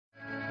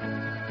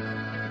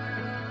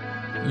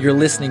You're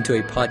listening to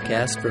a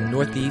podcast from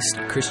Northeast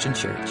Christian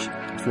Church.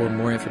 For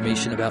more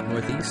information about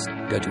Northeast,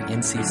 go to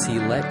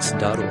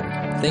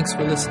ncclex.org. Thanks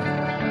for listening.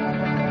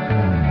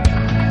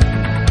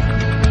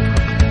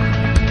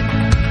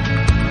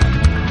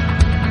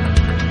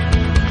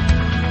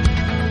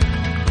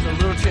 So a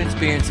little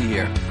transparency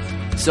here.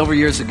 Several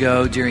years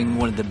ago, during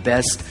one of the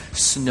best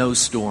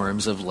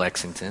snowstorms of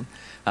Lexington,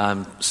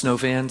 snow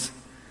fans?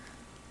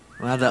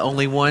 Well, the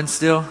only one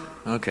still?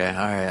 Okay, all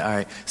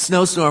right.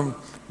 Snowstorm,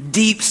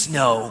 deep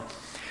snow.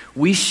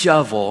 We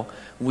shovel,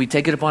 we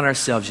take it upon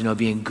ourselves,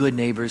 being good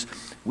neighbors.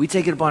 We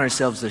take it upon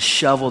ourselves to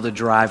shovel the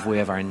driveway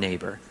of our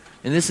neighbor.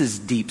 And this is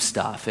deep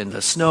stuff. And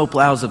the snow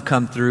plows have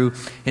come through,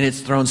 and it's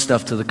thrown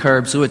stuff to the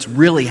curb. So it's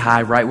really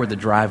high right where the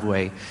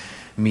driveway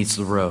meets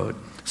the road.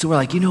 So we're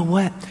like, you know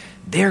what?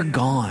 They're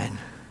gone.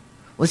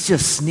 Let's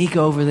just sneak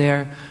over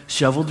there,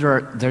 shovel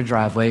their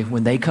driveway.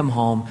 When they come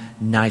home,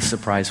 nice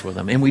surprise for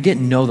them. And we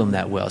didn't know them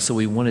that well, so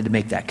we wanted to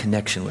make that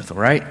connection with them,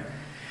 right?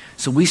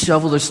 So we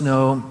shovel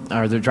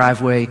their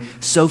driveway.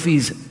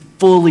 Sophie's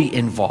fully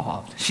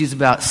involved. She's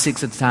about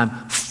 6 at the time,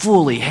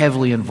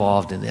 heavily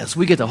involved in this.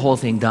 We get the whole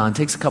thing done. It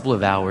takes a couple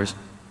of hours.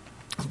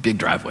 Big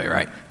driveway,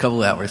 right? A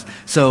couple of hours.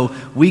 So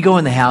we go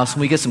in the house, and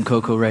we get some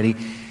cocoa ready,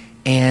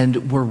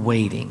 and we're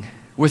waiting.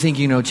 We're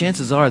thinking,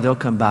 chances are they'll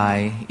come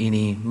by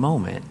any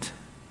moment.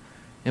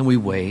 And we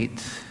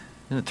wait,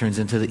 and it turns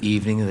into the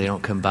evening, and they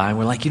don't come by. And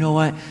we're like, you know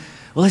what?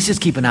 Well, let's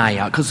just keep an eye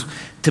out. Because,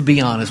 to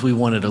be honest, we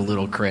wanted a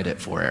little credit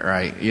for it,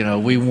 right?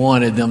 We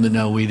wanted them to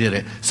know we did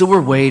it. So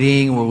we're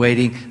waiting.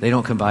 They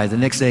don't come by. The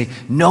next day,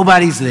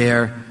 nobody's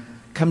there.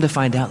 Come to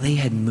find out, they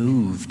had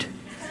moved.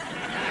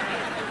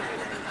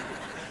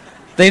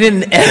 They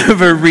didn't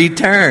ever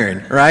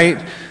return, right?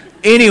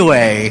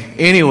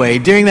 Anyway,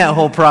 during that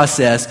whole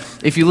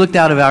process, if you looked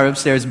out of our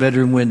upstairs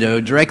bedroom window,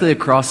 directly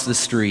across the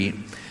street,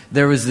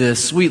 there was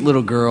this sweet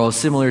little girl,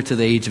 similar to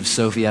the age of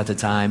Sophie at the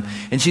time,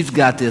 and she's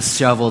got this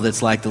shovel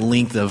that's like the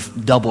length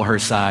of double her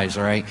size,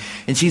 right?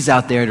 And she's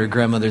out there at her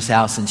grandmother's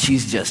house, and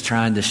she's just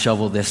trying to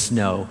shovel this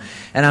snow.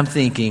 And I'm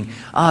thinking,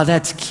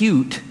 that's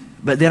cute.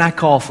 But then I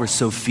call for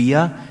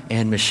Sophia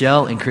and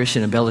Michelle and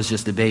Christian, and Bella's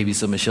just a baby,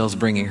 so Michelle's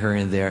bringing her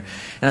in there.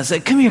 And I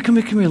said, come here,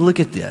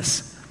 look at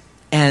this.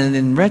 And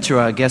in retro,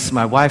 I guess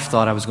my wife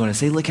thought I was going to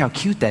say, look how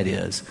cute that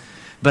is.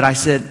 But I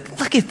said,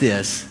 look at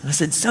this. I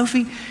said,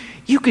 Sophie,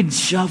 you could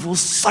shovel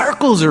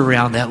circles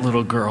around that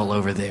little girl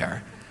over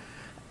there.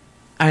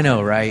 I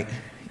know, right?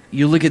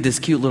 You look at this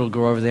cute little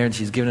girl over there, and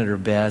she's giving it her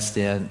best,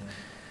 and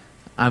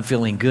I'm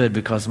feeling good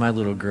because my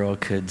little girl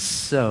could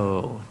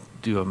so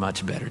do a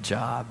much better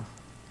job.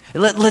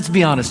 Let's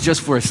be honest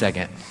just for a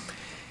second.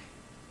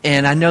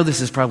 And I know this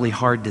is probably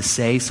hard to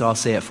say, so I'll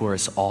say it for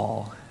us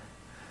all.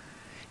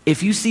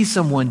 If you see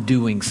someone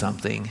doing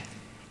something,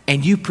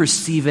 and you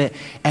perceive it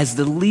as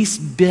the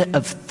least bit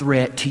of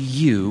threat to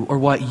you or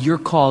what you're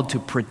called to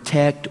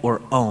protect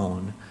or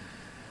own,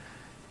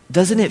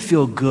 doesn't it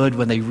feel good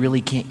when they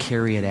really can't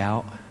carry it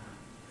out?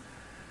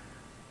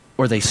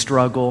 Or they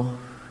struggle?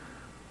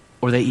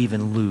 Or they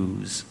even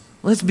lose?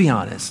 Let's be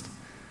honest.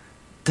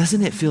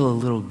 Doesn't it feel a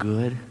little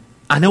good?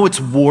 I know it's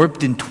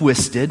warped and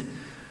twisted,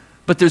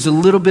 but there's a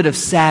little bit of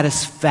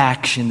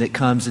satisfaction that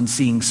comes in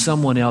seeing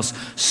someone else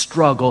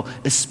struggle,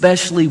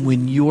 especially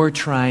when you're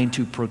trying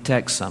to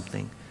protect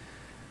something.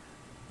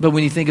 But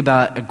when you think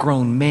about a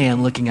grown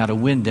man looking out a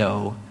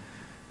window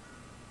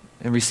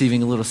and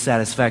receiving a little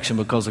satisfaction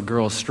because a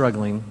girl is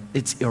struggling,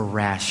 it's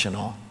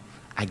irrational.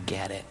 I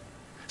get it.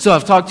 So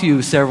I've talked to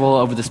you several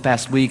over this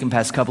past week and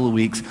past couple of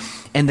weeks,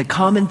 and the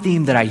common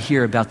theme that I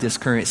hear about this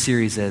current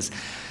series is,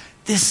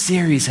 this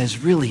series has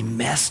really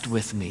messed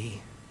with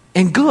me.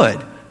 And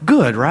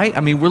good, right?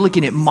 I mean, we're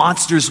looking at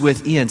monsters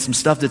within, some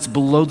stuff that's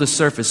below the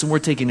surface, and we're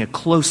taking a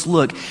close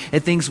look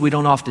at things we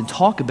don't often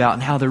talk about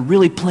and how they're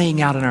really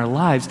playing out in our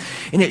lives.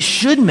 And it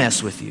should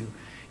mess with you.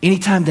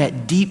 Anytime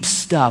that deep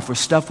stuff or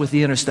stuff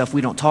within or stuff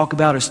we don't talk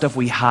about or stuff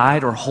we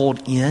hide or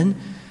hold in,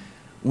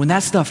 when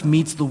that stuff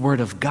meets the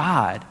Word of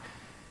God,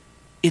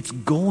 it's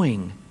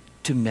going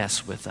to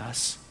mess with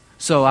us.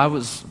 So I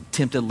was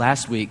tempted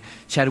last week,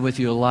 chatted with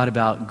you a lot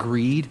about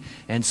greed,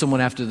 and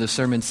someone after the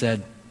sermon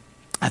said,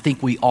 I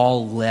think we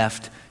all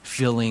left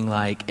feeling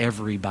like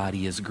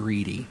everybody is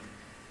greedy.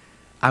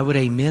 I would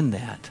amen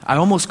that. I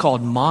almost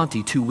called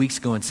Monty 2 weeks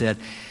ago and said,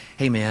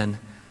 hey man,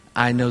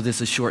 I know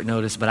this is short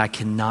notice, but I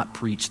cannot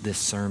preach this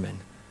sermon.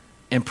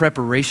 In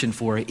preparation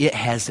for it, it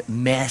has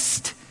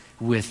messed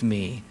with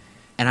me.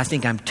 And I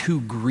think I'm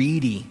too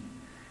greedy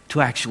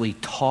to actually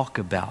talk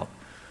about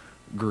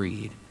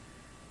greed.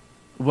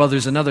 Well,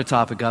 there's another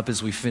topic up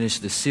as we finish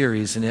this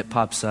series, and it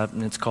pops up,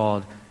 and it's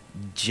called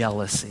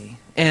jealousy.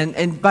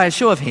 And by a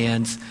show of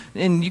hands,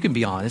 and you can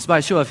be honest, by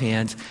a show of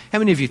hands, how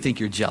many of you think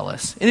you're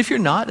jealous? And if you're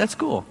not, that's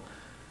cool.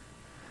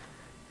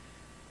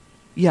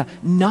 Yeah,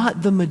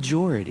 not the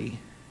majority.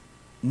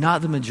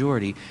 Not the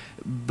majority.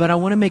 But I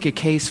want to make a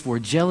case for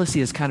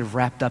jealousy is kind of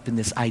wrapped up in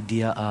this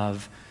idea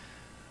of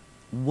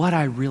what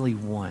I really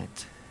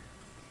want.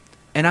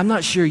 And I'm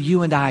not sure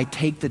you and I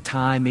take the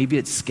time, maybe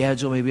it's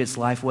schedule, maybe it's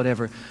life,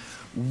 whatever.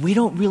 we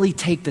don't really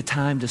take the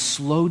time to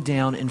slow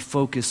down and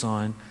focus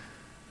on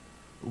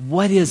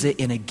what is it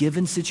in a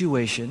given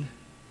situation,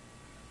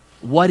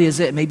 what is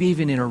it, maybe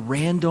even in a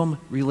random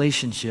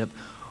relationship,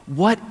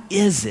 what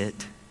is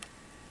it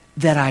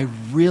that I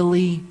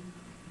really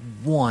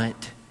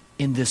want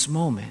in this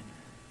moment?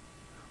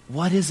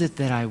 What is it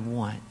that I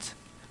want?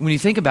 When you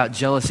think about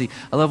jealousy,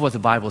 I love what the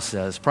Bible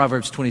says.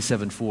 Proverbs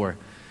 27:4.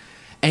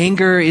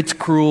 Anger, it's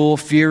cruel.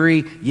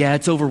 Fury, yeah,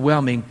 it's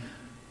overwhelming.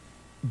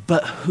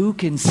 But who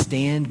can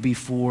stand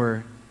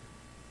before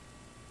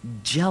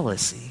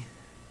jealousy?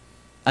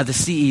 The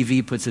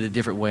CEV puts it a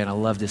different way, and I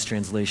love this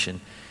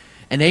translation.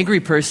 An angry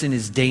person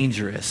is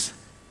dangerous,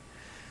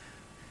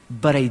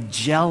 but a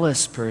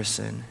jealous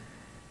person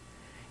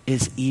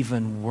is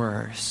even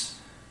worse.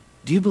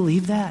 Do you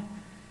believe that?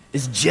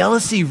 Is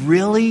jealousy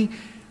really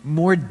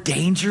more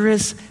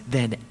dangerous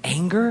than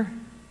anger?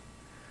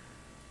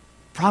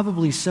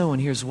 Probably so,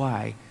 and here's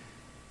why.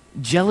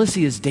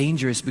 Jealousy is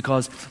dangerous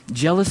because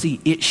jealousy,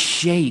 it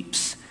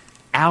shapes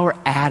our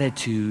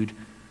attitude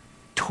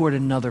toward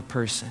another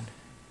person.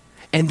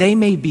 And they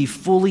may be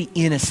fully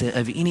innocent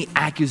of any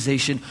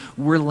accusation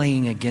we're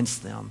laying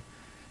against them.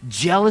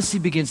 Jealousy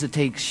begins to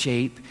take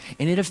shape,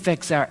 and it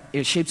shapes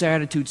our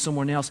attitude to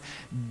someone else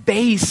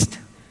based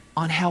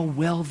on how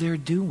well they're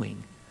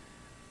doing.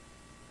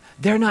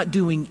 They're not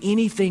doing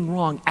anything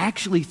wrong.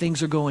 Actually,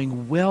 things are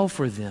going well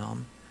for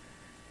them,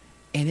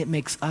 and it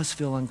makes us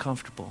feel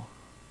uncomfortable.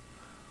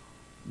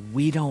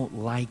 We don't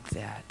like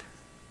that.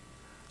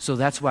 So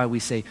that's why we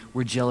say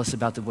we're jealous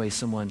about the way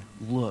someone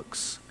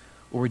looks,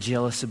 or we're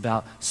jealous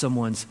about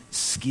someone's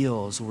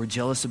skills, or we're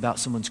jealous about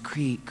someone's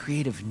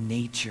creative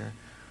nature,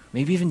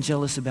 maybe even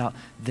jealous about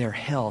their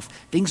health.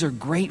 Things are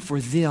great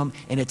for them,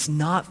 and it's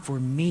not for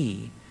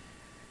me,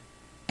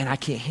 and I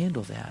can't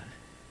handle that.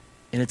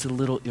 And it's a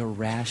little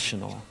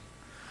irrational.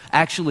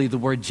 Actually, the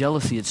word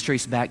jealousy, it's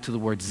traced back to the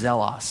word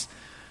zelos.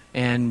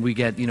 And we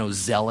get,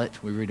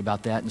 zealot. We read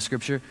about that in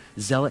Scripture.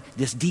 Zealot,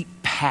 this deep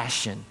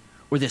passion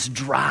or this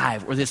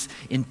drive or this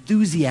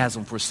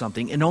enthusiasm for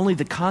something. And only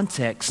the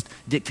context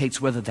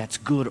dictates whether that's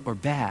good or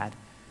bad.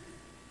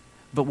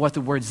 But what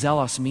the word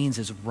zealous means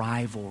is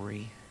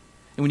rivalry.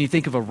 And when you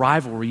think of a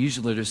rivalry,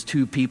 usually there's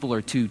two people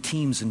or two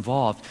teams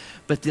involved.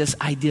 But this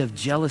idea of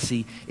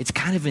jealousy, it's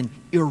kind of an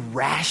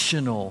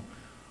irrational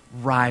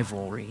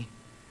rivalry.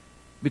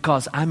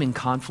 Because I'm in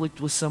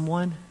conflict with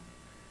someone,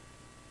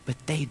 but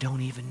they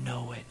don't even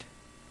know it.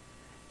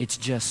 It's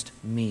just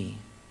me.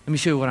 Let me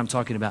show you what I'm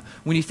talking about.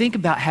 When you think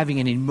about having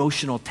an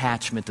emotional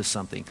attachment to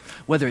something,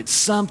 whether it's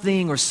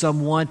something or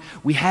someone,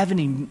 we have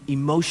an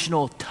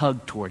emotional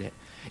tug toward it.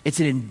 It's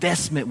an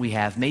investment we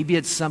have. Maybe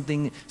it's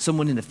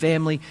someone in the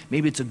family.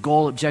 Maybe it's a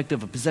goal,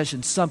 objective, a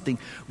possession, something.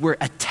 We're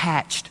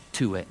attached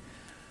to it.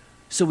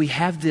 So we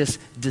have this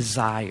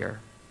desire.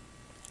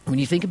 When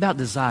you think about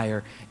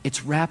desire,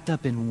 it's wrapped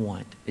up in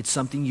want. It's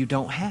something you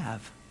don't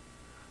have,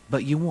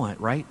 but you want,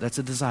 right? That's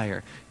a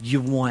desire.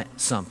 You want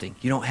something.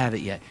 You don't have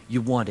it yet.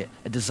 You want it,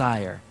 a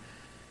desire.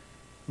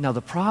 Now,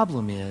 the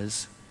problem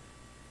is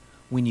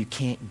when you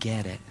can't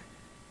get it.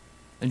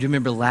 And you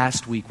remember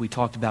last week we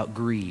talked about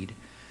greed.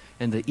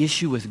 And the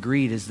issue with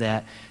greed is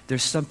that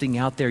there's something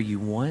out there you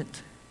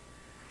want,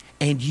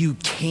 and you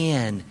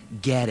can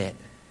get it.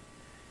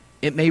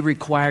 It may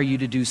require you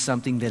to do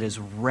something that is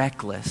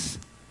reckless,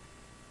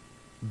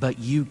 but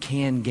you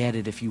can get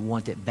it if you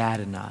want it bad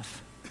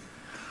enough.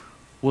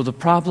 Well, the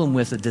problem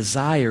with a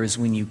desire is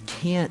when you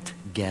can't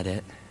get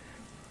it,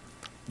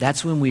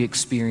 that's when we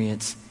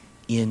experience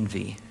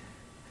envy.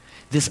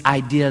 This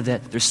idea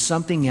that there's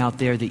something out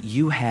there that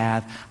you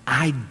have,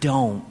 I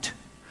don't.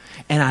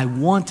 And I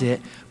want it,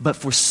 but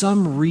for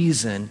some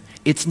reason,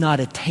 it's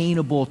not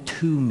attainable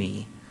to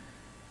me.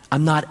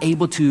 I'm not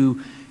able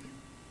to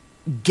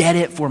get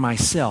it for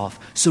myself.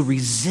 So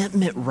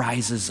resentment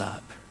rises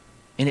up,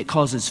 and it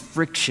causes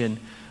friction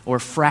or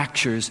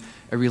fractures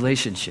a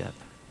relationship.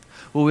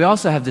 Well, we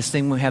also have this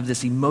thing, we have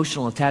this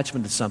emotional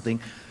attachment to something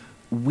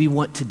we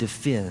want to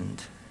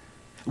defend.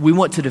 We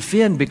want to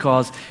defend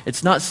because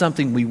it's not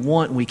something we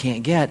want and we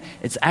can't get.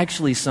 It's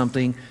actually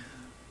something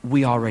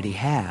we already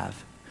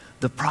have.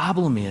 The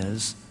problem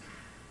is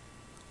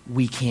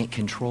we can't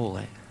control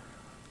it.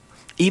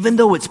 Even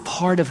though it's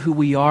part of who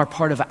we are,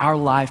 part of our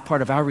life,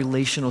 part of our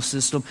relational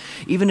system,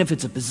 even if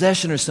it's a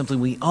possession or something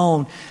we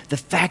own, the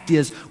fact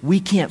is we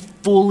can't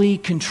fully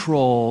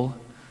control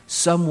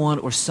someone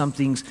or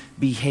something's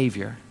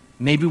behavior.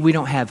 Maybe we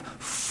don't have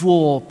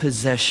full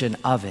possession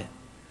of it.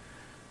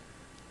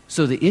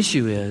 So the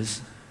issue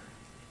is,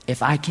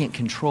 if I can't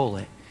control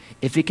it,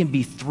 if it can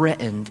be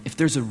threatened, if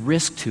there's a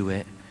risk to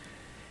it,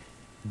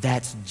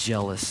 that's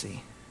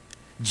jealousy.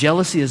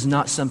 Jealousy is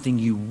not something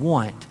you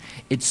want,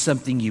 it's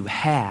something you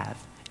have.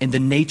 And the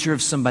nature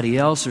of somebody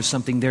else or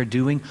something they're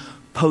doing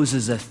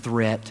poses a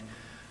threat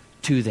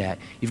to that.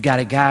 You've got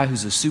a guy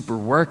who's a super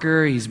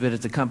worker, he's been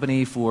at the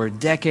company for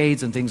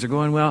decades and things are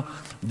going well.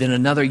 Then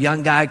another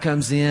young guy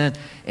comes in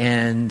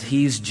and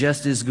he's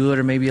just as good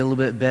or maybe a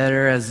little bit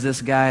better as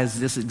this guy, as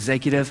this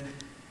executive.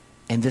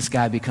 And this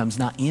guy becomes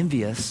not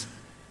envious,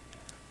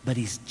 but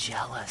he's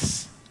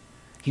jealous.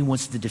 He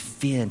wants to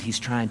defend. He's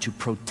trying to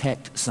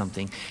protect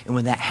something. And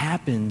when that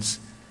happens,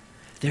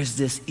 there's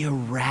this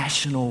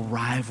irrational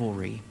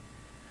rivalry.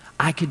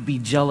 I could be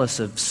jealous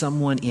of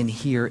someone in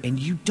here and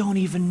you don't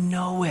even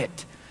know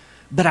it,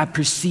 but I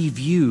perceive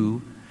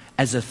you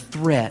as a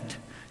threat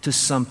to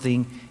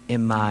something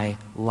in my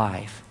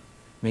life.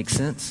 Make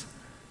sense?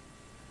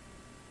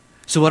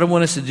 So what I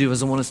want us to do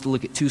is I want us to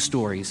look at two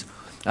stories,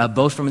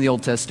 both from the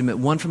Old Testament,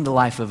 one from the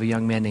life of a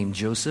young man named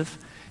Joseph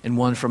and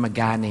one from a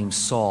guy named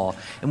Saul.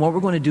 And what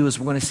we're going to do is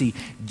we're going to see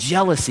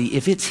jealousy.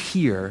 If it's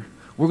here,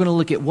 we're going to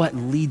look at what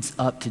leads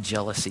up to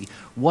jealousy.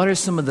 What are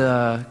some of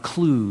the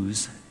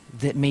clues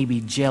that maybe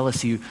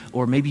jealousy,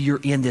 or maybe you're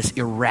in this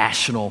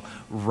irrational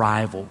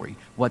rivalry?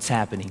 What's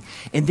happening?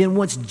 And then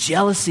once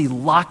jealousy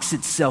locks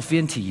itself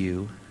into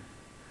you,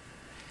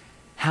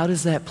 how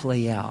does that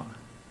play out?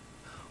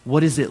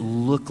 What does it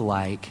look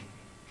like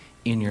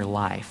in your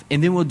life?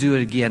 And then we'll do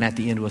it again at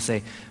the end. We'll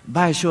say,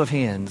 by a show of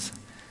hands,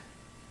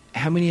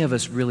 how many of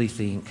us really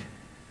think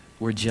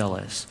we're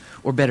jealous?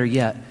 Or better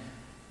yet,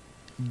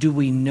 do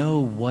we know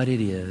what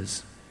it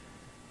is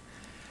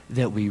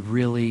that we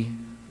really,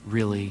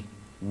 really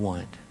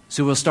want?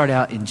 So we'll start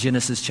out in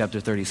Genesis chapter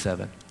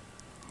 37.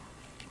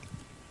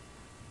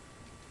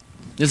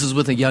 This is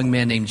with a young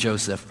man named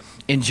Joseph.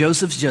 And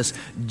Joseph's just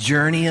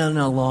journeying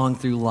along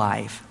through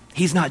life.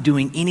 He's not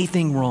doing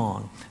anything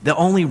wrong. The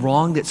only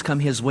wrong that's come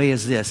his way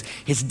is this: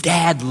 his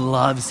dad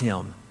loves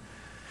him.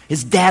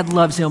 His dad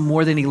loves him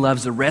more than he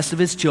loves the rest of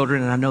his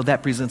children, and I know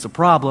that presents a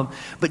problem,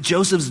 but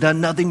Joseph's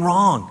done nothing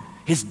wrong.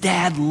 His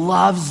dad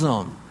loves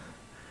him,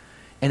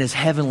 and his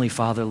heavenly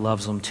Father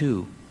loves him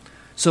too.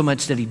 So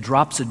much that he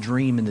drops a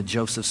dream into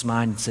Joseph's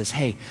mind and says,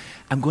 hey,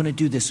 I'm going to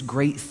do this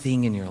great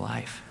thing in your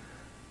life.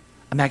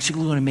 I'm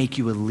actually going to make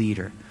you a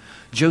leader.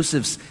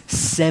 Joseph's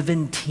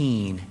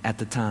 17 at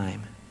the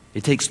time.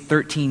 It takes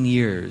 13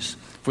 years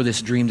for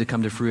this dream to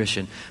come to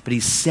fruition. But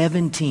he's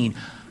 17,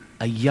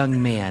 a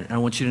young man. And I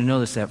want you to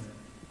notice that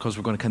because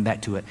we're going to come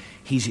back to it.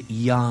 He's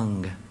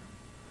young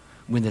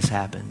when this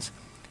happens.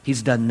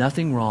 He's done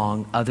nothing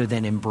wrong other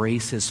than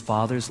embrace his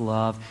father's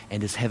love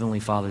and his heavenly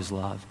Father's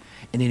love.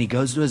 And then he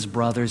goes to his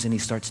brothers and he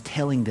starts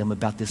telling them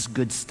about this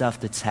good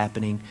stuff that's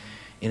happening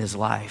in his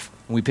life.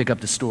 And we pick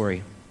up the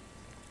story.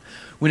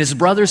 When his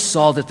brothers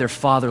saw that their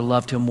father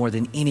loved him more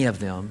than any of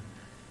them,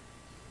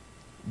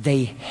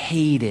 they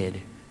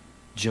hated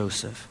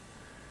Joseph.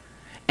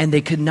 And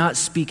they could not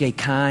speak a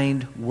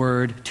kind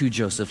word to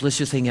Joseph. Let's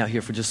just hang out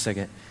here for just a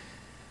second.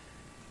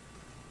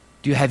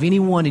 Do you have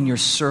anyone in your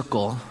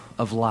circle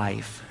of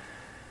life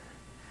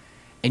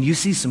and you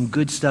see some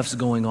good stuff's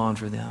going on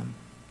for them?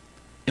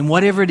 And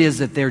whatever it is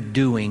that they're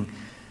doing,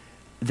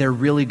 they're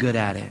really good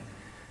at it.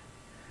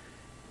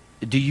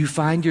 Do you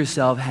find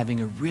yourself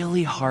having a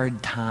really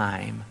hard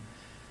time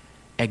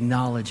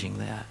acknowledging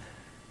that?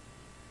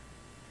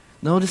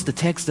 Notice the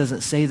text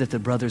doesn't say that the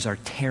brothers are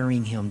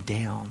tearing him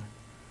down,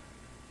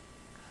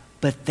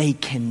 but they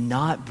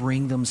cannot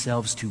bring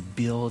themselves to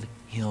build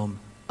him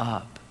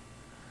up.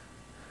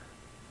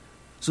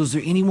 So is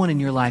there anyone in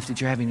your life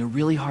that you're having a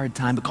really hard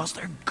time because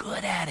they're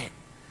good at it?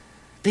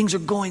 Things are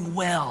going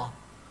well,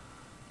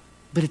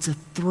 but it's a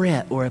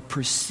threat or a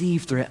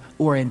perceived threat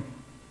or an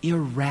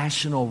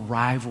irrational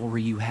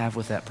rivalry you have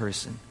with that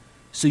person.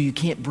 So you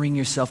can't bring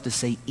yourself to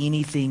say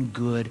anything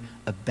good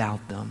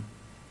about them.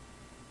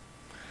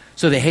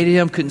 So they hated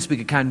him, couldn't speak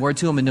a kind word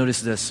to him, and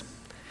notice this.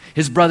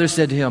 His brother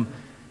said to him,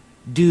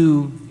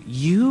 do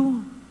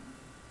you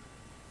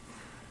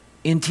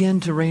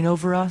intend to reign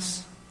over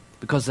us?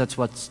 Because that's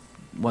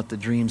what the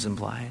dreams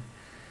implied.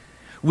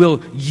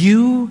 Will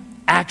you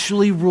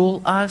actually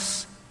rule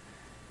us?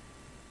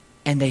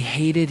 And they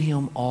hated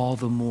him all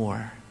the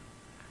more.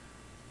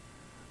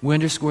 We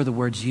underscore the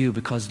words you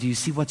because do you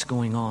see what's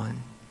going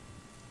on?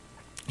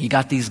 You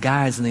got these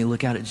guys and they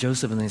look out at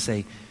Joseph and they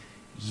say,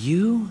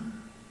 you?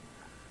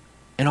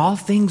 And all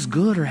things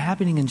good are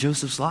happening in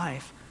Joseph's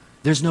life.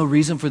 There's no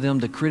reason for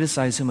them to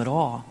criticize him at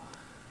all.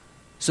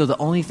 So the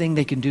only thing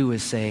they can do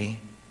is say,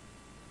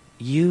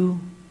 you?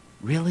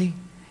 Really?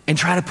 And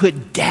try to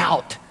put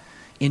doubt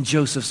in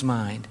Joseph's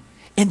mind.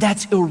 And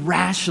that's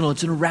irrational.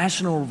 It's an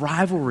irrational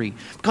rivalry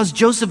because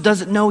Joseph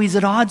doesn't know he's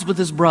at odds with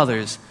his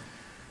brothers.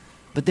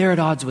 But they're at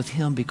odds with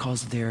him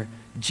because they're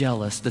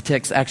jealous. The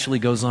text actually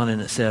goes on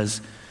and it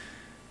says,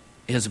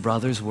 his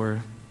brothers were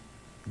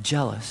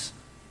jealous.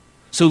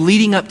 So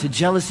leading up to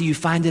jealousy, you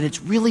find that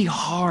it's really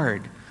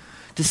hard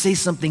to say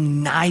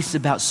something nice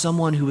about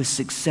someone who is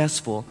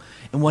successful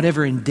in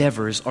whatever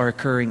endeavors are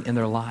occurring in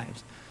their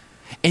lives.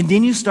 And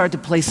then you start to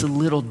place a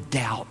little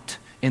doubt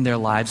in their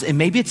lives. And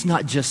maybe it's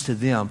not just to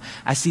them.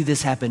 I see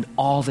this happen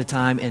all the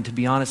time. And to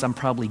be honest, I'm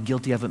probably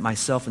guilty of it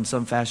myself in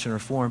some fashion or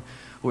form,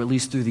 or at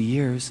least through the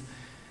years,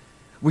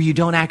 where you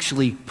don't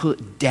actually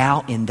put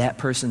doubt in that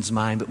person's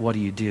mind, but what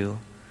do?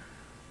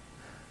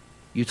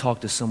 You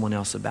talk to someone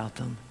else about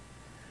them.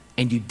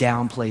 And you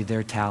downplay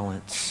their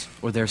talents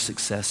or their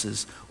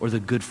successes or the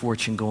good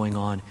fortune going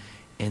on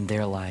in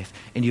their life.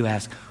 And you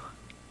ask,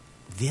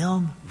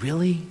 them?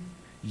 Really?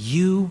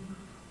 You?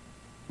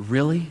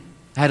 Really?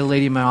 I had a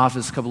lady in my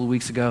office a couple of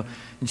weeks ago,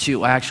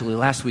 and actually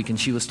last week, and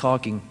she was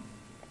talking.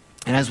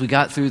 And as we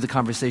got through the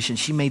conversation,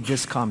 she made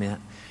this comment.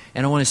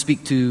 And I want to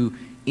speak to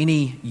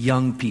any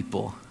young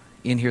people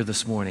in here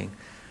this morning.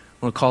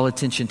 I want to call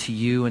attention to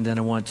you, and then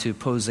I want to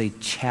pose a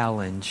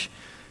challenge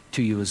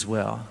to you as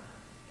well.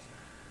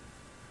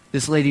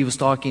 This lady was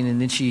talking,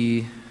 and then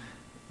she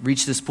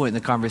reached this point in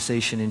the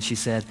conversation, and she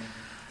said,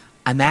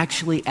 I'm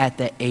actually at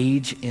the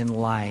age in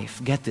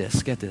life. Get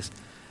this.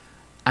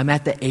 I'm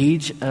at the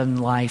age in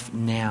life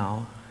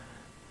now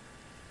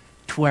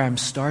to where I'm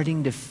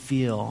starting to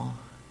feel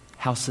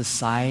how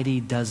society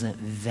doesn't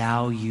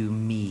value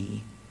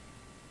me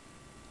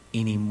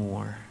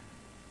anymore.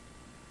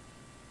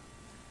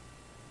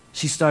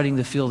 She's starting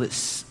to feel that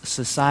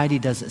society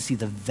doesn't see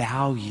the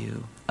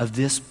value of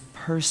this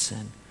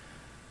person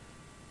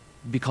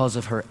because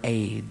of her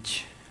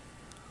age.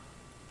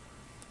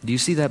 Do you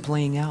see that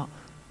playing out?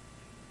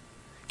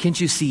 Can't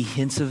you see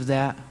hints of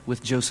that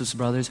with Joseph's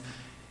brothers?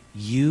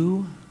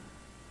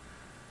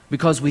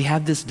 Because we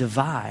have this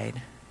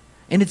divide,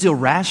 and it's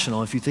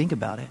irrational if you think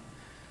about it,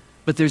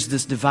 but there's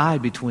this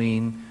divide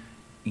between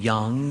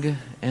young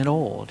and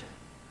old.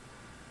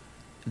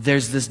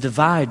 There's this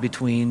divide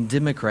between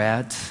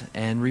Democrat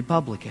and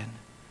Republican.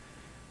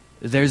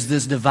 There's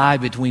this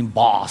divide between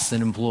boss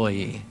and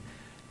employee.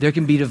 There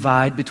can be a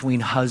divide between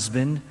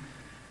husband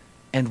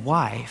and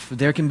wife.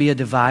 There can be a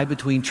divide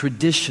between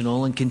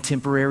traditional and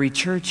contemporary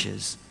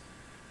churches.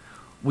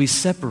 We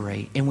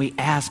separate and we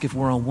ask if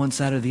we're on one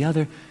side or the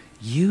other.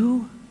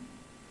 You.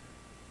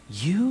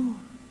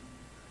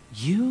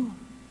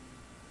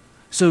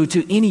 So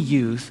to any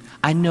youth,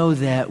 I know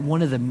that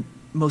one of the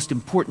most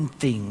important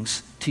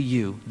things to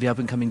you, the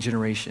up-and-coming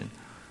generation,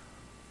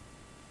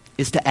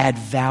 is to add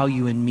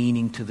value and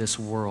meaning to this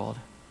world.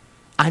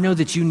 I know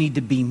that you need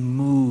to be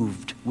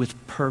moved with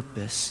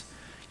purpose.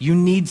 You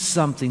need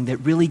something that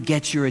really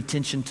gets your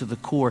attention to the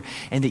core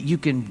and that you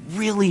can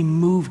really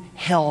move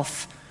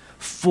health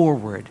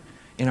forward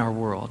in our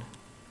world,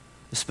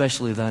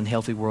 especially the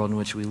unhealthy world in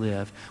which we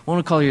live. I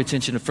want to call your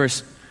attention to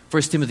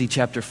 1 Timothy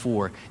chapter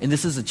 4, and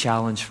this is a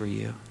challenge for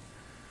you.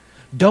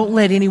 Don't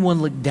let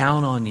anyone look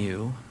down on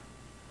you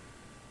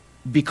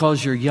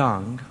because you're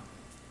young,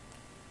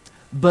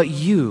 but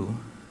you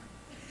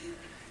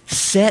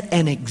set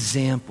an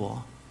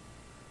example.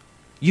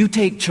 You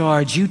take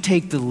charge, you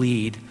take the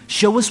lead.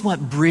 Show us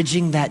what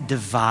bridging that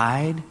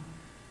divide,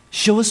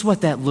 show us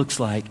what that looks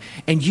like,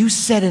 and you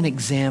set an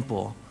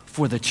example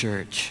for the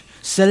church.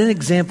 Set an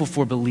example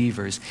for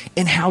believers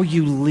in how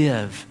you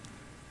live,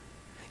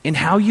 in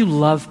how you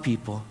love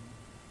people,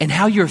 and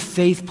how your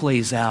faith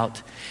plays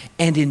out,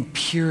 and in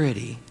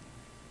purity.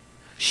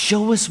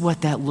 Show us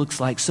what that looks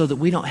like so that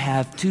we don't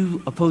have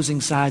two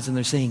opposing sides and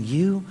they're saying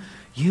you,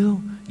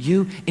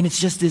 and it's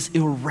just this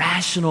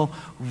irrational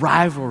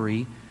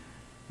rivalry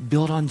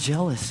built on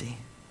jealousy.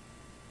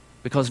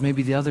 Because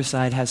maybe the other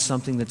side has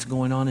something that's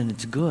going on and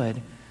it's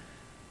good,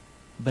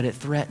 but it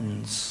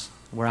threatens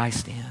where I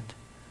stand.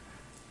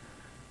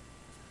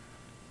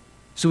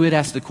 So we'd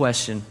ask the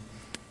question,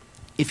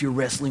 if you're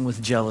wrestling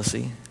with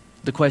jealousy,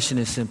 the question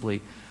is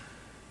simply,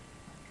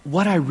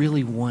 what I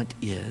really want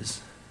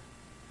is,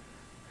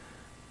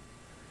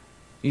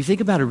 you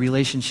think about a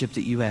relationship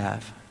that you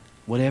have,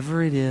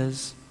 whatever it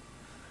is,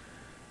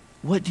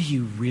 what do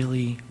you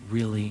really,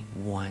 really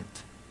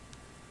want?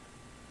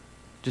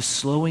 Just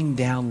slowing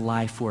down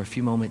life for a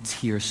few moments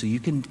here so you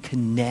can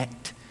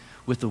connect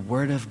with the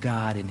Word of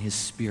God and His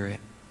Spirit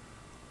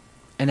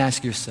and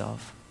ask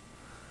yourself,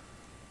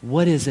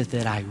 what is it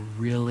that I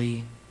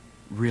really,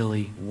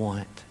 really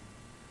want?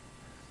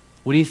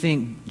 What do you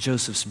think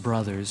Joseph's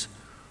brothers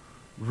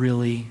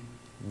really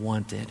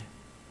wanted?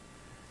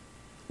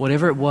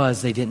 Whatever it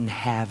was, they didn't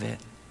have it.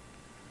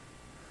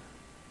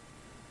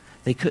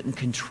 They couldn't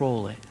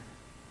control it.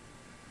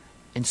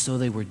 And so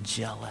they were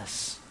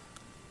jealous.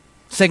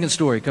 Second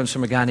story comes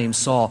from a guy named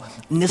Saul.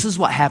 And this is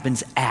what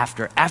happens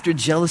after. After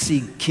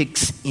jealousy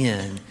kicks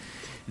in,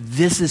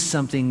 this is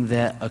something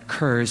that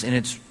occurs, and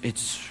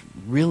it's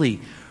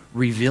really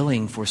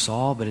revealing for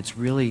Saul, but it's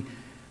really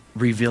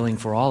revealing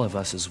for all of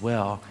us as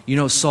well. You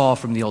know Saul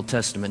from the Old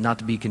Testament, not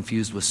to be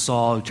confused with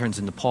Saul who turns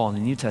into Paul in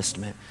the New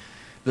Testament.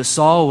 But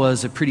Saul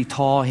was a pretty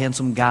tall,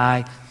 handsome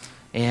guy,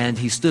 and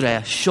he stood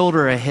a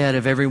shoulder ahead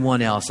of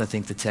everyone else, I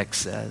think the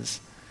text says.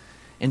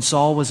 And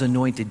Saul was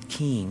anointed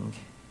king.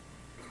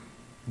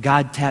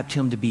 God tapped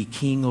him to be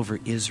king over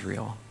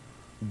Israel.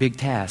 Big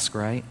task,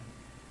 right?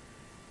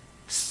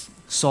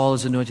 Saul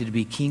is anointed to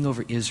be king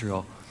over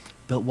Israel.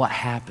 But what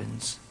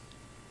happens?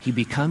 He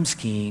becomes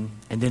king,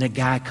 and then a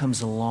guy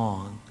comes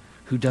along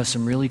who does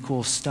some really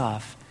cool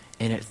stuff,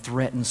 and it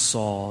threatens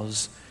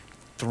Saul's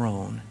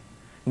throne.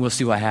 And we'll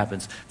see what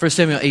happens. 1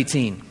 Samuel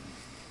 18.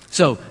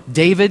 So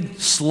David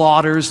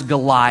slaughters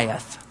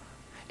Goliath.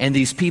 And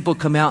these people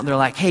come out and they're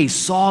like, hey,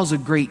 Saul's a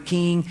great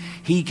king.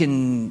 He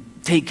can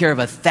take care of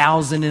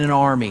 1,000 in an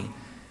army.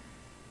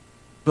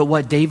 But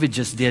what David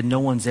just did, no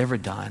one's ever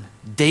done.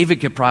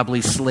 David could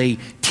probably slay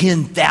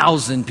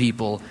 10,000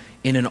 people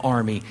in an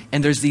army.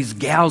 And there's these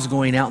gals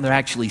going out and they're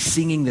actually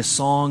singing this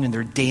song and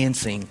they're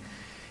dancing.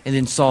 And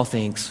then Saul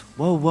thinks,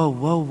 whoa, whoa,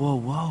 whoa, whoa,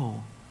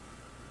 whoa.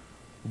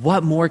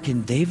 What more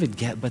can David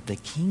get but the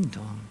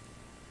kingdom?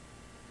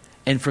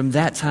 And from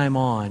that time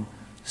on,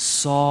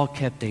 Saul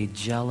kept a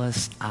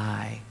jealous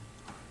eye.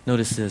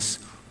 Notice this,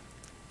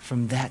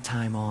 from that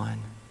time on.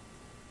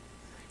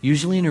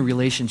 Usually in a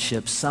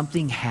relationship,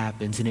 something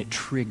happens and it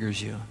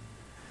triggers you.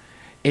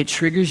 It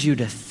triggers you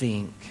to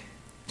think,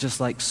 just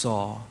like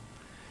Saul.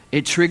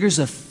 It triggers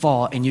a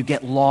thought and you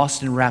get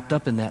lost and wrapped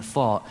up in that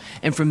thought.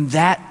 And from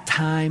that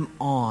time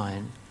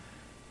on,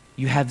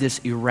 you have this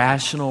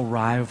irrational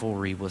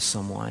rivalry with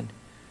someone.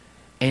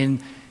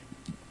 And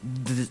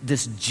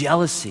this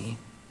jealousy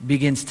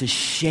begins to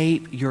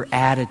shape your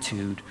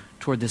attitude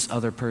toward this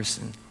other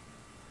person.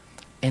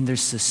 And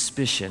there's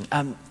suspicion.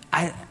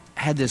 I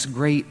had this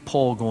great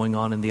poll going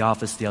on in the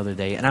office the other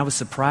day, and I was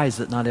surprised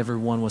that not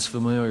everyone was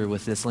familiar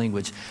with this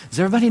language. Does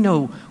everybody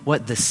know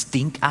what the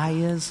stink eye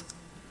is?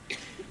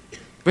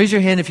 Raise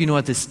your hand if you know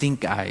what the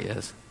stink eye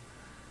is.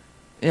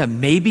 Yeah,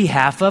 maybe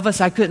half of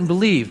us. I couldn't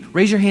believe.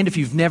 Raise your hand if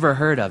you've never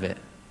heard of it.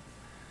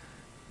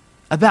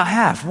 About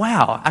half.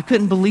 Wow, I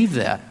couldn't believe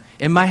that.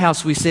 In my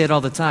house, we say it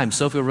all the time.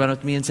 Sophie will run up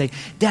to me and say,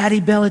 Daddy,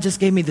 Bella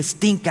just gave me the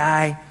stink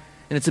eye.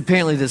 And it's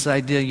apparently this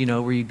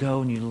idea, where you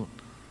go and you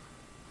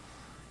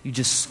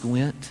just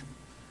squint.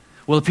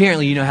 Well,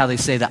 apparently, you know how they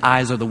say the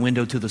eyes are the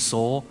window to the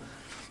soul?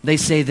 They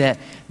say that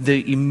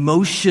the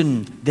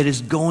emotion that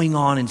is going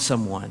on in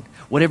someone,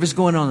 whatever's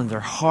going on in their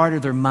heart or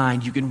their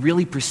mind, you can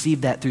really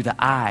perceive that through the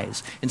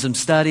eyes. And some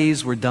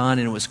studies were done,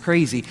 and it was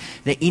crazy,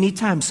 that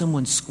anytime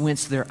someone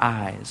squints their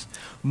eyes,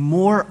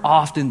 more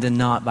often than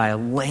not by a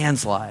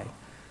landslide,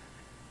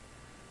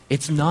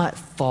 it's not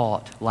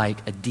thought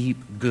like a deep,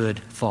 good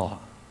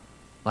thought.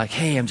 Like,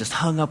 hey, I'm just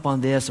hung up on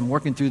this. I'm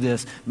working through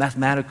this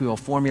mathematical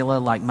formula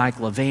like Mike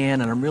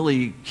Levan, and I'm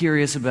really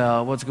curious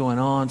about what's going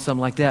on, something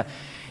like that.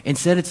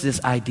 Instead, it's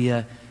this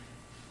idea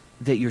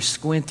that you're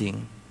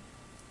squinting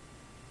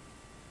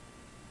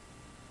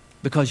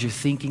because you're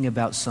thinking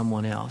about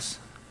someone else.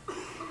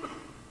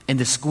 And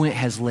the squint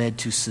has led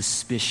to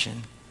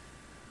suspicion.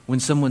 When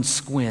someone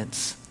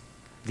squints,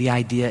 the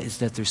idea is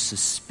that they're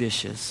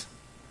suspicious.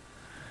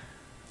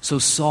 So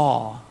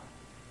Saul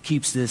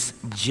keeps this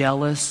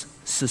jealous,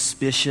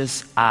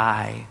 suspicious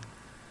eye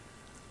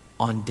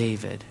on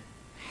David.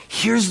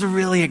 Here's the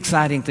really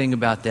exciting thing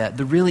about that,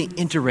 the really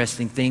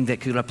interesting thing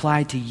that could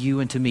apply to you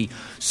and to me.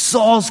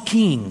 Saul's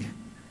king.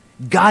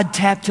 God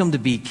tapped him to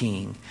be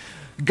king.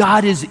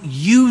 God is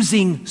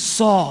using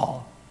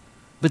Saul.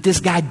 But this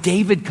guy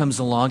David comes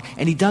along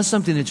and he does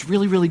something that's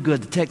really, really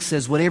good. The text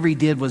says whatever he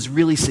did was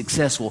really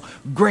successful.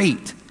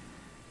 Great.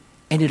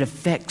 And it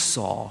affects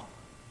Saul.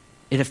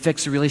 It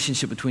affects the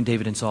relationship between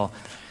David and Saul.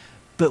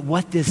 But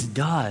what this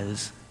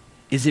does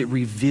is it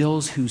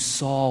reveals who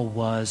Saul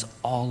was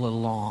all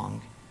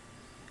along.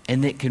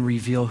 And it can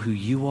reveal who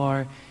you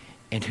are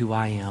and who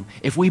I am.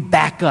 If we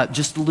back up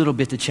just a little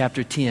bit to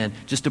chapter 10,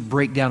 just a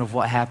breakdown of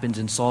what happens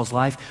in Saul's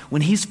life.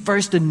 When he's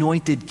first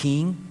anointed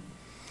king,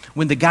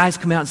 when the guys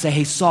come out and say,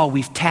 hey, Saul,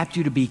 we've tapped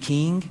you to be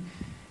king,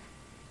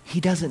 he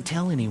doesn't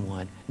tell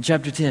anyone. In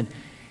chapter 10,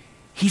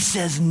 he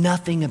says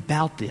nothing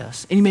about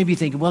this. And you may be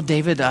thinking, well,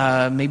 David,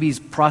 maybe he's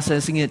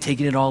processing it,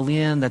 taking it all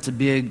in. That's a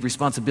big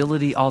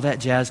responsibility, all that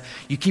jazz.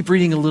 You keep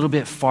reading a little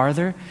bit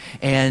farther,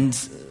 and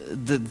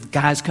the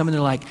guys come in,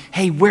 they're like,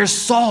 hey, where's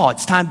Saul?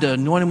 It's time to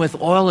anoint him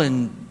with oil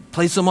and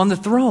place him on the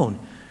throne.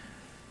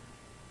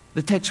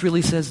 The text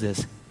really says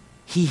this.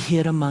 He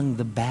hid among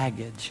the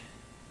baggage.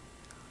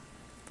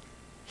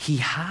 He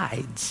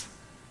hides.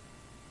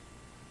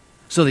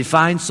 So they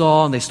find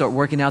Saul and they start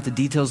working out the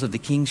details of the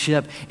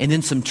kingship. And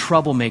then some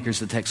troublemakers,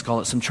 the text call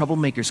it, some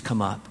troublemakers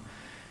come up.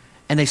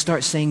 And they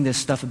start saying this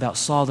stuff about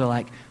Saul. They're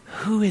like,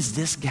 who is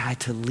this guy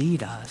to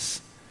lead us?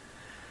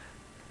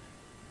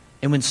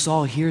 And when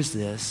Saul hears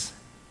this,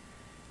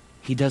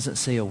 he doesn't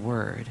say a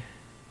word.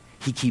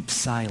 He keeps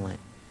silent.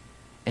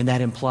 And that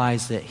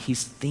implies that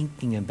he's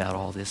thinking about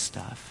all this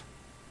stuff.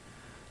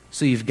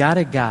 So you've got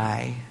a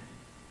guy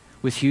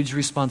with huge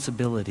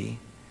responsibility,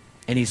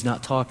 and he's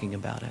not talking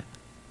about it.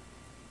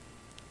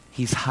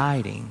 He's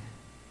hiding.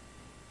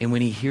 And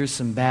when he hears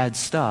some bad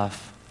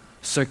stuff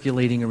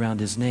circulating around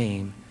his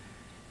name,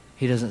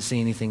 he doesn't say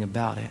anything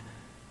about it.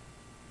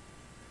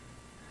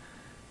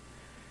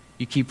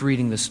 You keep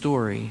reading the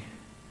story,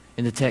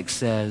 and the text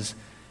says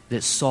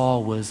that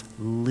Saul was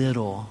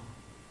little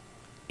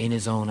in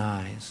his own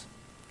eyes.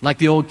 Like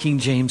the old King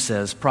James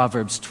says,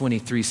 Proverbs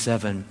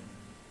 23:7,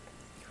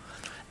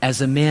 as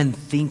a man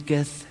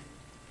thinketh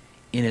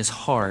in his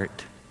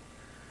heart,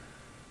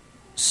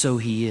 so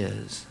he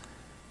is.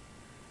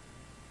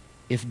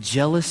 If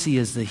jealousy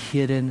is the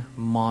hidden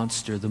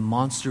monster, the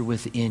monster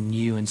within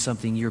you and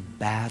something you're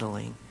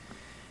battling,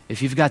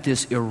 if you've got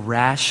this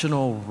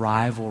irrational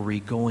rivalry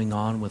going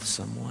on with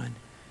someone,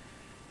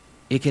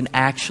 it can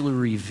actually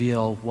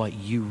reveal what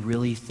you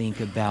really think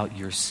about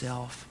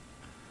yourself.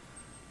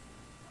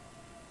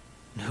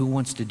 And who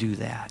wants to do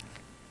that?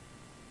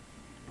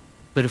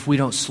 But if we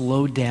don't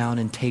slow down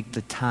and take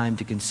the time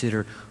to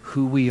consider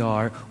who we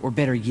are, or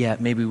better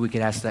yet, maybe we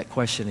could ask that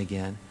question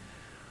again.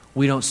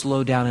 We don't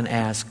slow down and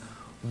ask,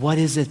 what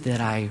is it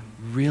that I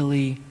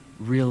really,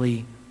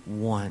 really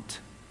want?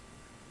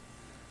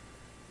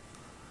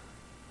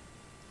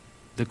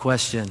 The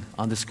question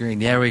on the screen.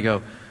 There we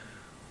go.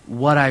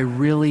 What I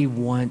really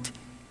want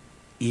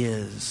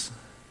is.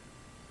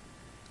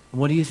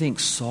 What do you think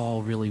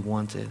Saul really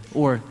wanted?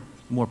 Or,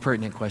 more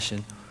pertinent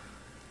question,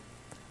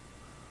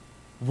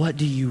 what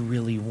do you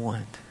really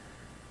want?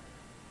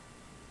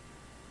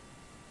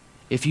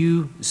 If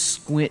you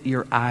squint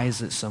your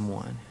eyes at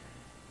someone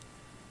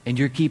and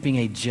you're keeping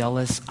a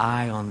jealous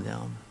eye on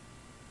them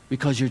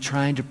because you're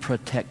trying to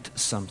protect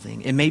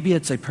something, and maybe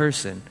it's a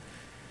person,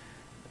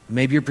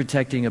 maybe you're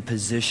protecting a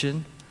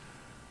position,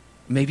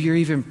 maybe you're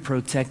even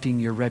protecting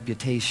your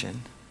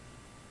reputation,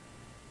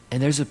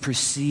 and there's a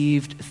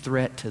perceived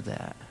threat to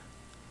that,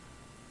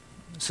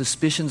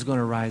 suspicion's going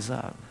to rise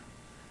up.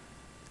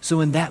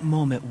 So in that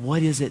moment,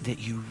 what is it that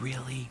you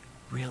really,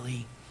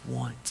 really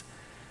want?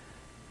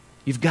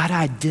 You've got to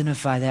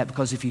identify that,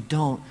 because if you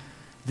don't,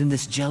 then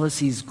this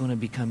jealousy is going to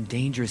become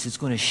dangerous. It's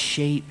going to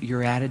shape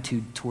your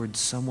attitude towards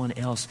someone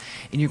else,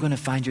 and you're going to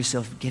find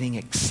yourself getting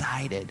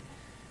excited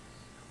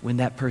when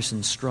that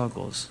person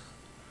struggles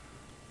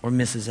or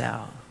misses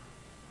out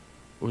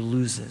or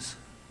loses.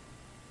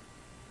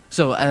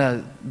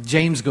 So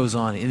James goes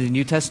on in the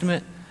New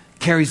Testament,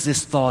 carries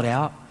this thought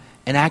out,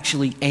 and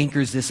actually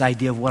anchors this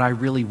idea of what I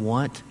really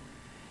want,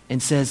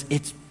 and says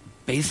it's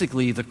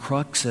basically the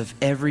crux of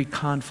every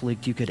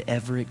conflict you could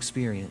ever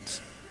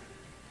experience.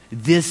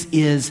 This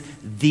is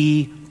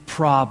the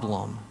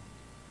problem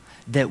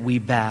that we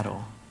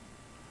battle.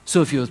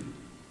 So if you'll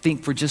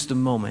think for just a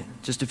moment,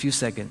 just a few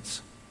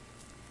seconds,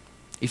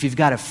 if you've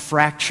got a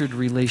fractured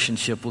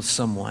relationship with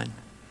someone,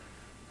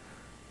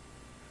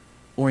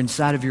 or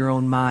inside of your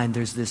own mind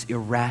there's this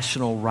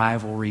irrational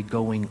rivalry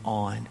going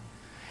on,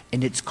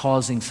 and it's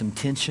causing some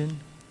tension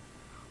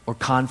or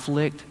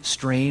conflict,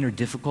 strain, or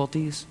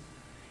difficulties,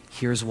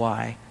 here's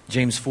why.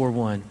 James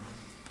 4:1.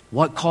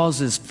 What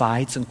causes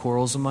fights and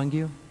quarrels among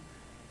you?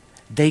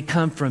 They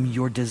come from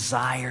your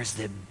desires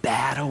that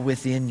battle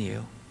within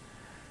you.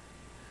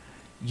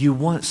 You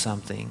want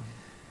something,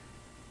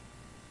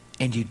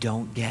 and you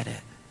don't get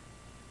it.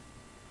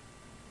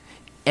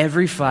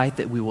 Every fight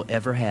that we will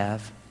ever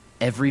have,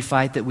 every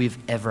fight that we've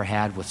ever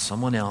had with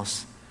someone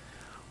else,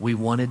 we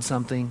wanted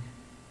something,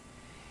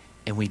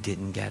 and we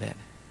didn't get it.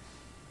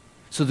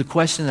 So the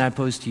question that I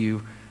pose to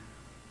you,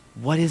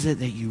 what is it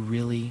that you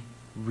really,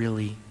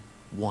 really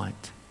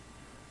want?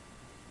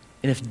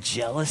 And if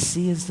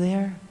jealousy is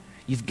there,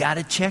 you've got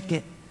to check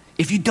it.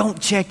 If you don't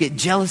check it,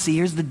 jealousy,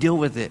 here's the deal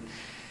with it.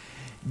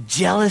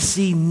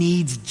 Jealousy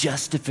needs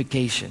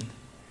justification.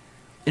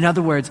 In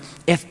other words,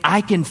 if I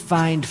can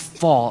find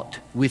fault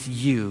with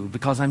you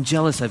because I'm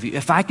jealous of you,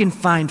 if I can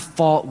find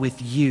fault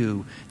with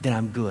you, then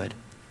I'm good.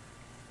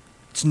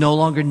 It's no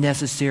longer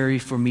necessary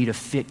for me to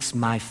fix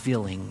my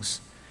feelings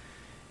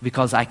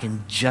because I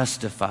can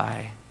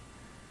justify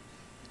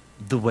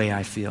the way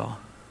I feel.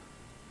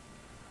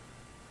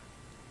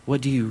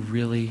 What do you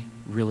really,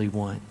 really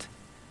want?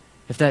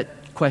 If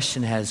that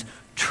question has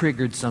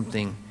triggered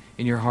something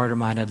in your heart or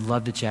mind, I'd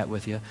love to chat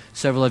with you.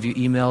 Several of you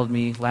emailed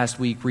me last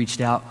week, reached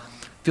out.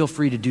 Feel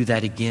free to do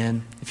that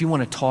again. If you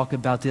want to talk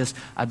about this,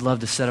 I'd love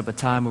to set up a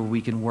time where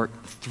we can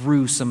work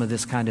through some of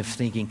this kind of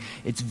thinking.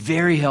 It's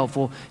very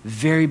helpful,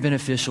 very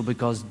beneficial,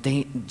 because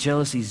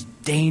jealousy is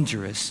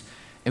dangerous,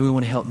 and we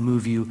want to help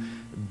move you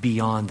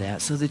beyond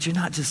that so that you're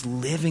not just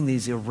living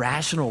these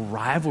irrational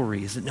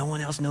rivalries that no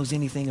one else knows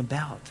anything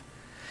about.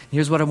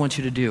 Here's what I want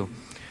you to do.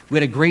 We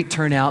had a great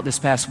turnout this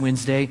past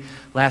Wednesday.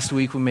 Last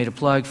week we made a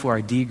plug for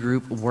our D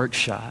group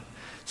workshop.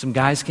 Some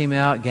guys came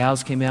out,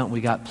 gals came out, and we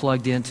got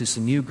plugged into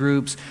some new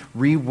groups,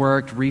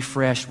 reworked,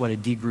 refreshed what a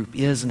D group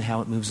is and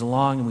how it moves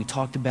along. And we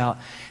talked about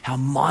how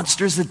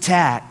monsters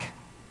attack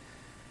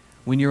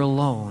when you're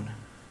alone.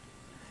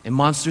 And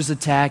monsters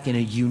attack in a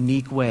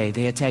unique way.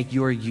 They attack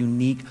your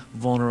unique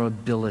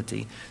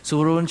vulnerability. So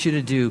what I want you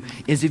to do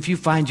is, if you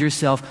find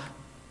yourself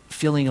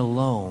feeling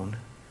alone,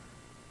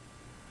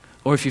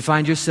 or if you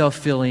find yourself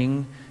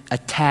feeling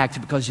attacked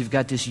because you've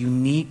got this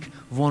unique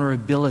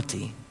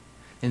vulnerability,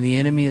 and the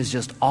enemy is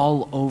just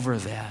all over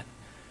that,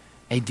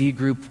 a D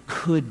group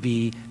could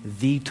be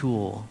the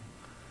tool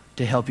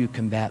to help you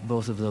combat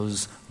both of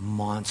those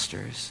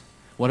monsters.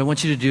 What I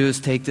want you to do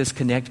is take this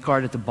Connect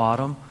card at the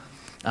bottom,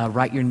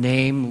 write your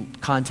name,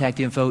 contact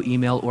info,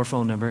 email, or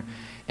phone number,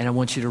 and I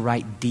want you to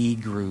write D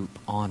group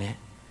on it.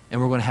 And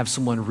we're going to have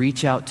someone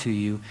reach out to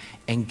you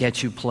and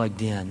get you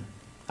plugged in.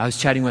 I was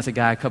chatting with a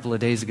guy a couple of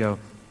days ago.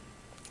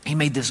 He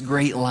made this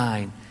great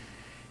line.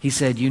 He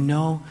said, you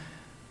know,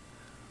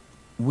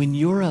 when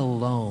you're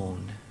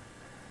alone,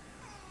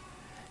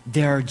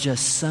 there are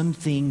just some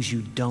things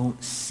you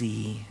don't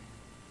see.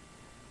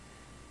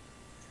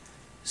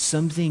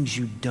 Some things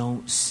you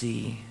don't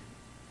see.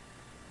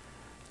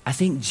 I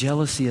think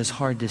jealousy is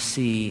hard to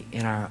see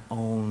in our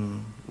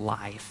own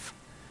life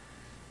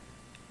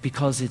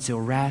because it's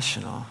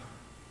irrational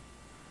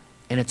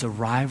and it's a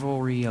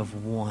rivalry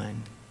of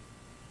one,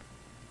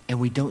 and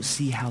we don't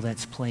see how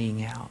that's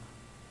playing out.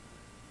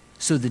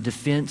 So the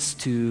defense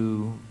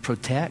to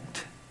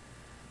protect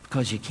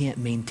because you can't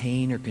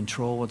maintain or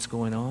control what's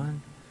going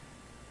on,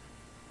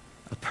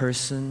 a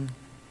person,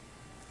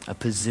 a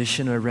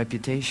position, or a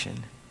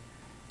reputation,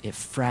 it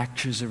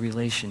fractures a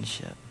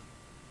relationship.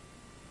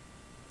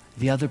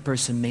 The other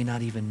person may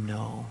not even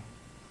know.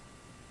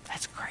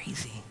 That's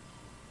crazy.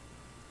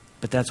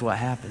 But that's what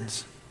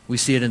happens. We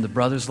see it in the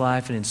brother's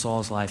life and in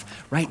Saul's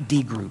life. Write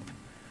D group.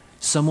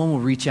 Someone will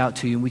reach out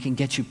to you and we can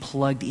get you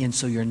plugged in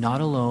so you're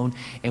not alone.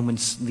 And when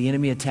the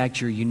enemy attacks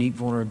your unique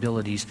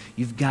vulnerabilities,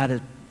 you've got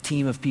a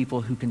team of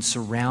people who can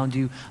surround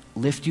you,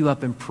 lift you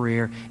up in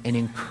prayer, and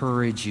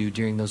encourage you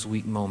during those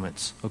weak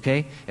moments.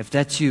 Okay? If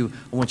that's you,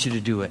 I want you to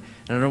do it.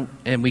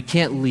 And we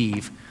can't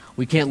leave.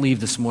 We can't leave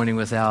this morning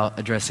without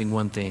addressing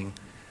one thing.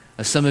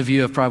 Some of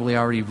you have probably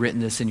already written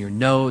this in your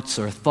notes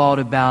or thought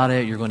about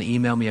it. You're going to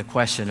email me a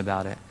question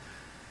about it.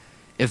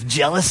 If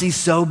jealousy's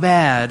so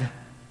bad,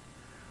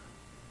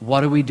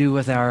 what do we do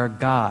with our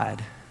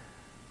God?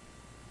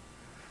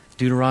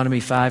 Deuteronomy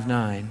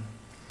 5:9.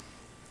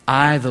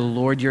 I, the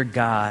Lord your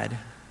God,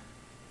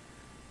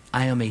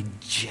 I am a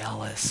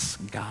jealous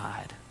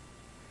God.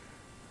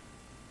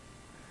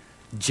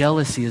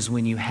 Jealousy is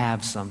when you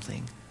have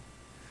something.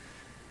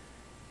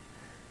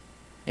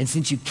 And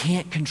since you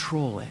can't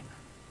control it,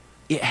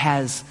 it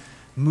has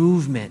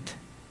movement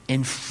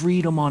and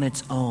freedom on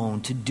its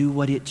own to do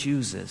what it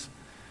chooses.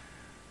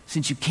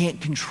 Since you can't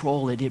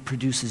control it, it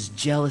produces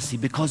jealousy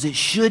because it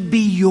should be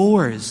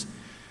yours,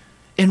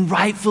 and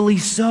rightfully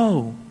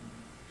so.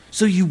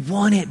 So you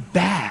want it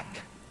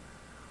back.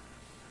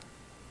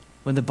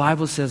 When the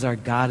Bible says our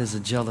God is a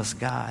jealous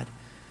God,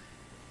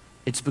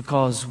 it's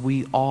because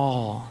we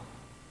all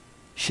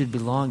should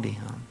belong to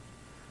Him.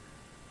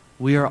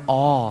 We are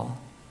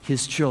all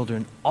His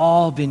children,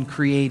 all been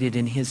created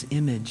in His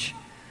image,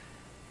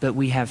 but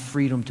we have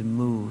freedom to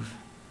move,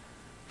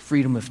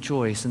 freedom of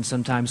choice, and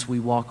sometimes we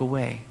walk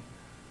away.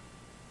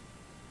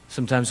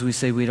 Sometimes we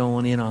say we don't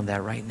want in on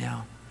that right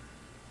now.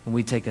 When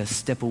we take a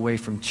step away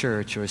from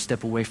church or a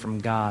step away from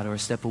God or a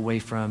step away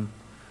from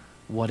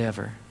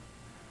whatever.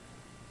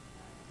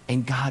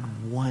 And God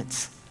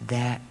wants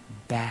that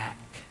back.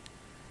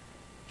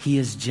 He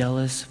is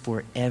jealous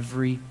for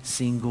every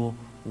single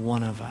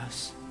one of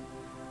us.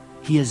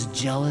 He is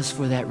jealous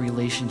for that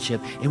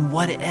relationship. And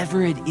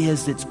whatever it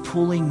is that's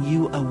pulling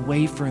you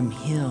away from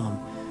Him,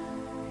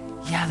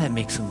 yeah, that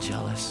makes Him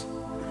jealous.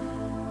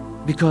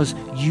 Because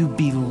you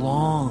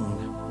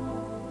belong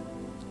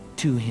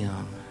to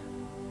Him.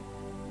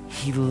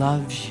 He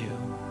loves you.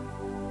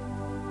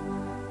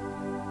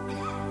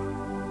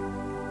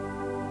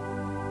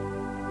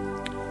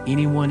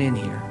 Anyone in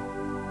here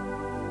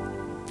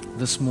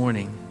this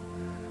morning,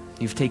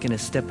 you've taken a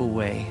step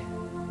away.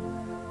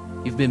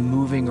 You've been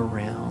moving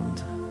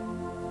around.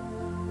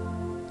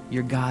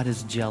 Your God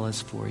is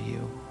jealous for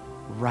you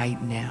right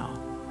now.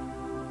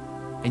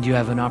 And you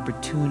have an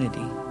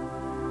opportunity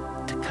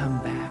to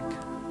come back.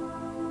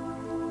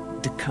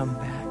 To come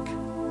back.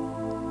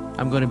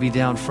 I'm going to be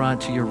down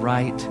front to your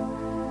right.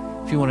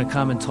 If you want to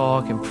come and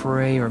talk and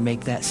pray or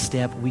make that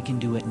step, we can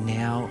do it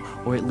now,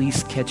 or at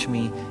least catch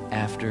me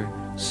after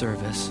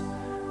service.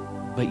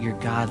 But your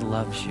God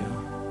loves you,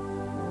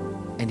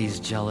 and He's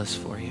jealous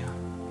for you.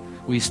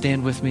 Will you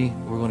stand with me?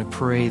 We're going to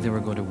pray, then we're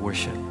going to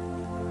worship.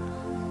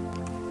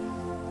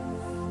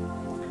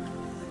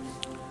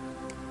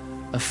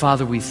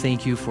 Father, we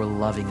thank you for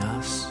loving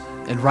us.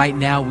 And right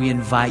now we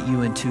invite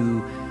you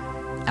into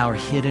our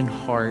hidden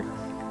heart,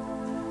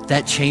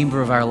 that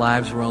chamber of our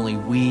lives where only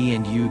we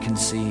and you can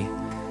see.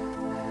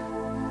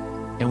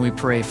 And we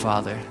pray,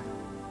 Father,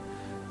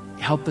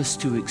 help us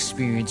to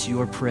experience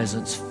your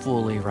presence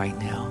fully right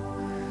now.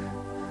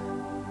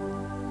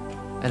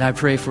 And I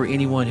pray for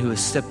anyone who has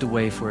stepped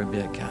away for a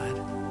bit, God,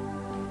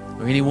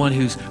 or anyone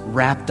who's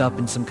wrapped up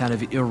in some kind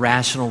of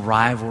irrational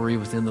rivalry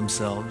within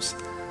themselves,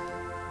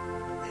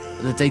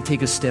 that they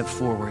take a step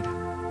forward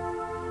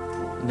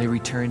and they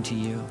return to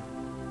you,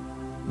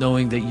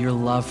 knowing that your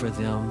love for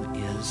them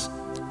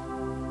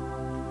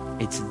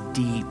it's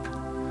deep,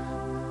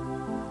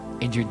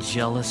 and you're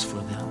jealous for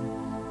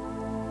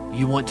them.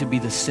 You want to be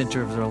the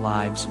center of their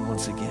lives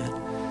once again.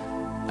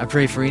 I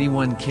pray for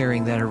anyone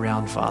carrying that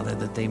around, Father,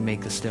 that they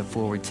make a step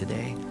forward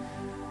today.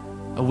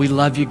 We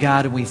love you,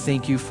 God, and we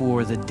thank you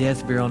for the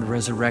death, burial, and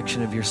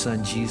resurrection of your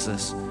Son,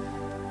 Jesus.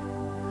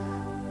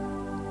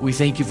 We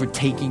thank you for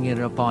taking it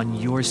upon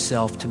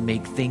yourself to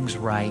make things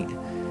right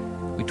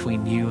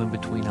between you and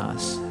between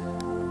us.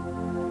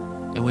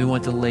 And we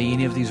want to lay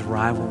any of these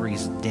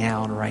rivalries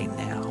down right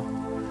now.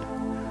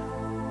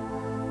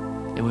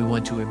 And we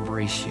want to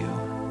embrace you.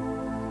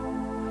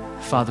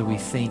 Father, we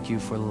thank you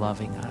for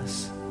loving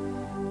us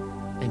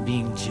and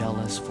being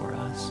jealous for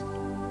us.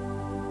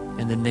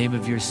 In the name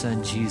of your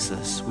Son,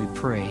 Jesus, we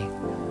pray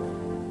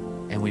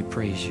and we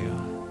praise you.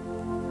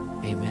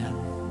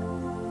 Amen.